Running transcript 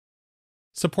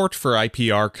Support for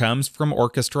IPR comes from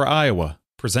Orchestra Iowa,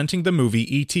 presenting the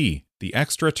movie E.T., the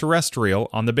extraterrestrial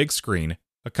on the big screen,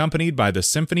 accompanied by the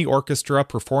Symphony Orchestra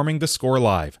performing the score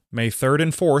live, May 3rd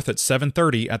and 4th at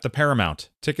 7:30 at the Paramount.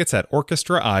 Tickets at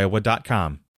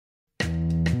orchestraiowa.com.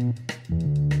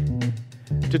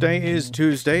 Today is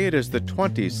Tuesday. It is the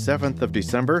 27th of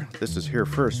December. This is Here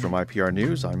First from IPR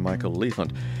News. I'm Michael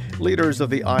Leland. Leaders of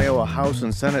the Iowa House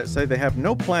and Senate say they have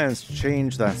no plans to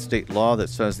change that state law that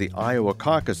says the Iowa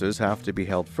caucuses have to be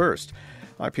held first.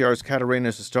 IPR's Katerina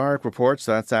Sestarek reports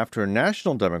that's after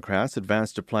national Democrats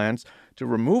advanced to plans to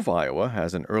remove Iowa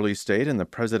as an early state in the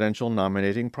presidential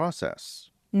nominating process.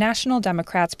 National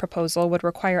Democrats' proposal would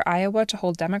require Iowa to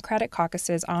hold Democratic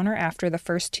caucuses on or after the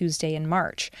first Tuesday in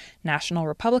March. National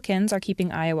Republicans are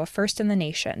keeping Iowa first in the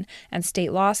nation, and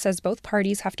state law says both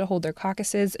parties have to hold their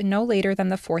caucuses no later than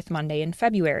the fourth Monday in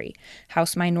February.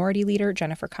 House Minority Leader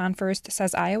Jennifer Confirst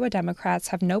says Iowa Democrats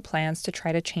have no plans to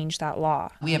try to change that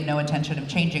law. We have no intention of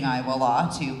changing Iowa law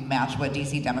to match what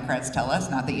D.C. Democrats tell us,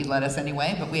 not that you'd let us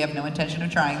anyway, but we have no intention of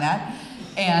trying that.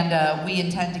 And we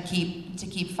intend to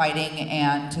keep fighting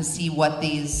and to see what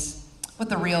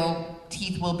the real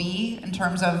teeth will be in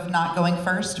terms of not going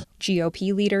first.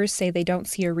 GOP leaders say they don't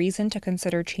see a reason to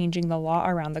consider changing the law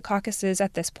around the caucuses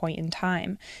at this point in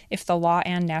time. If the law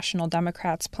and National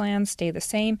Democrats' plans stay the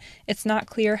same, it's not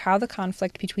clear how the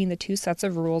conflict between the two sets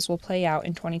of rules will play out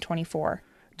in 2024.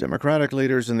 Democratic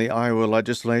leaders in the Iowa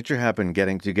legislature have been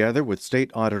getting together with State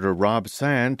Auditor Rob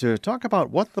Sand to talk about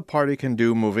what the party can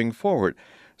do moving forward.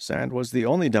 Sand was the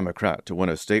only Democrat to win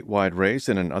a statewide race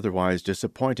in an otherwise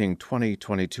disappointing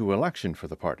 2022 election for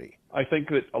the party. I think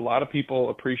that a lot of people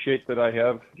appreciate that I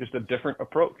have just a different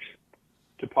approach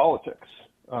to politics.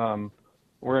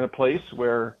 We're in a place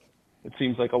where it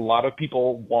seems like a lot of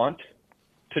people want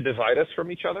to divide us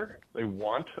from each other. They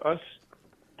want us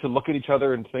to look at each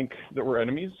other and think that we're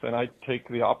enemies, and I take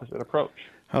the opposite approach.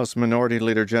 House Minority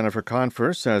Leader Jennifer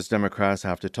Confirst says Democrats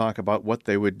have to talk about what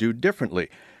they would do differently.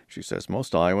 She says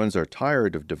most Iowans are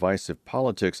tired of divisive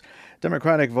politics.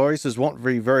 Democratic voices won't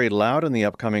be very loud in the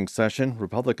upcoming session.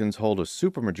 Republicans hold a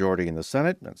supermajority in the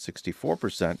Senate and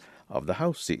 64% of the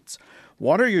House seats.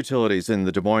 Water utilities in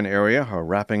the Des Moines area are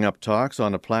wrapping up talks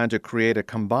on a plan to create a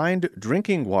combined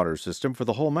drinking water system for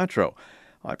the whole metro.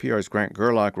 IPR's Grant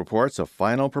Gerlach reports a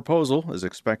final proposal is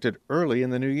expected early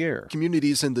in the new year.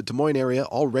 Communities in the Des Moines area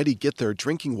already get their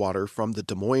drinking water from the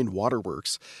Des Moines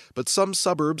Waterworks, but some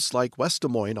suburbs like West Des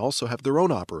Moines also have their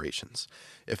own operations.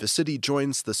 If a city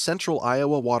joins the Central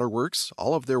Iowa Waterworks,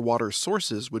 all of their water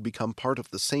sources would become part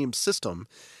of the same system,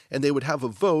 and they would have a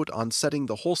vote on setting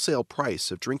the wholesale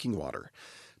price of drinking water.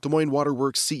 Des Moines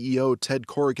Waterworks CEO Ted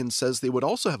Corrigan says they would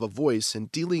also have a voice in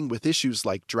dealing with issues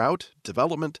like drought,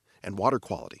 development, and water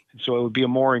quality. So it would be a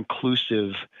more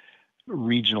inclusive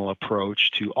regional approach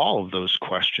to all of those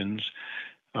questions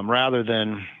rather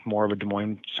than more of a Des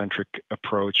Moines-centric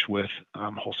approach with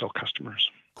wholesale customers.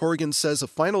 Corrigan says a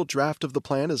final draft of the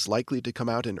plan is likely to come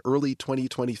out in early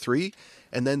 2023,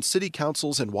 and then city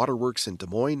councils and waterworks in Des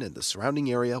Moines and the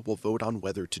surrounding area will vote on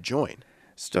whether to join.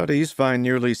 Studies find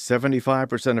nearly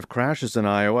 75% of crashes in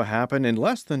Iowa happen in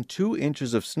less than 2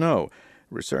 inches of snow.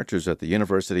 Researchers at the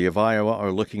University of Iowa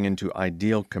are looking into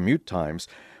ideal commute times.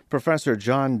 Professor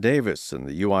John Davis in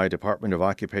the UI Department of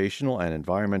Occupational and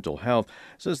Environmental Health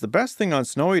says the best thing on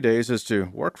snowy days is to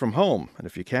work from home. And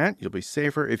if you can't, you'll be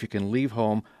safer if you can leave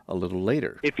home a little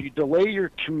later. If you delay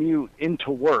your commute into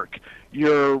work,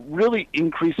 you're really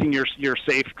increasing your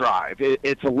safe drive.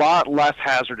 It's a lot less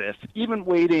hazardous. Even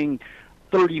waiting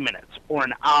 30 minutes or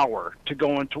an hour to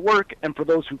go into work, and for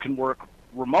those who can work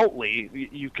remotely,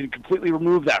 you can completely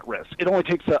remove that risk. It only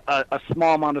takes a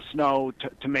small amount of snow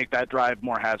to make that drive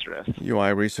more hazardous.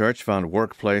 UI research found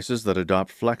workplaces that adopt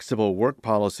flexible work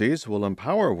policies will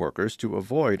empower workers to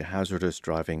avoid hazardous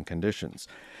driving conditions.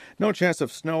 No chance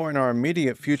of snow in our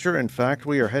immediate future. In fact,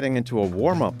 we are heading into a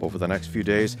warm-up over the next few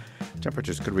days.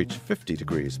 Temperatures could reach 50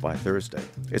 degrees by Thursday.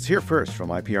 It's Here First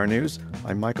from IPR News.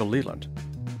 I'm Michael Leland.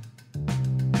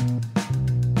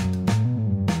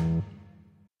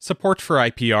 Support for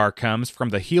IPR comes from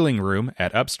the Healing Room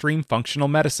at Upstream Functional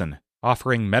Medicine,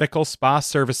 offering medical spa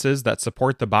services that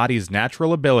support the body's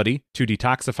natural ability to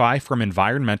detoxify from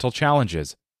environmental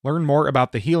challenges. Learn more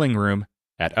about the Healing Room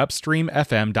at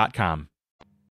upstreamfm.com.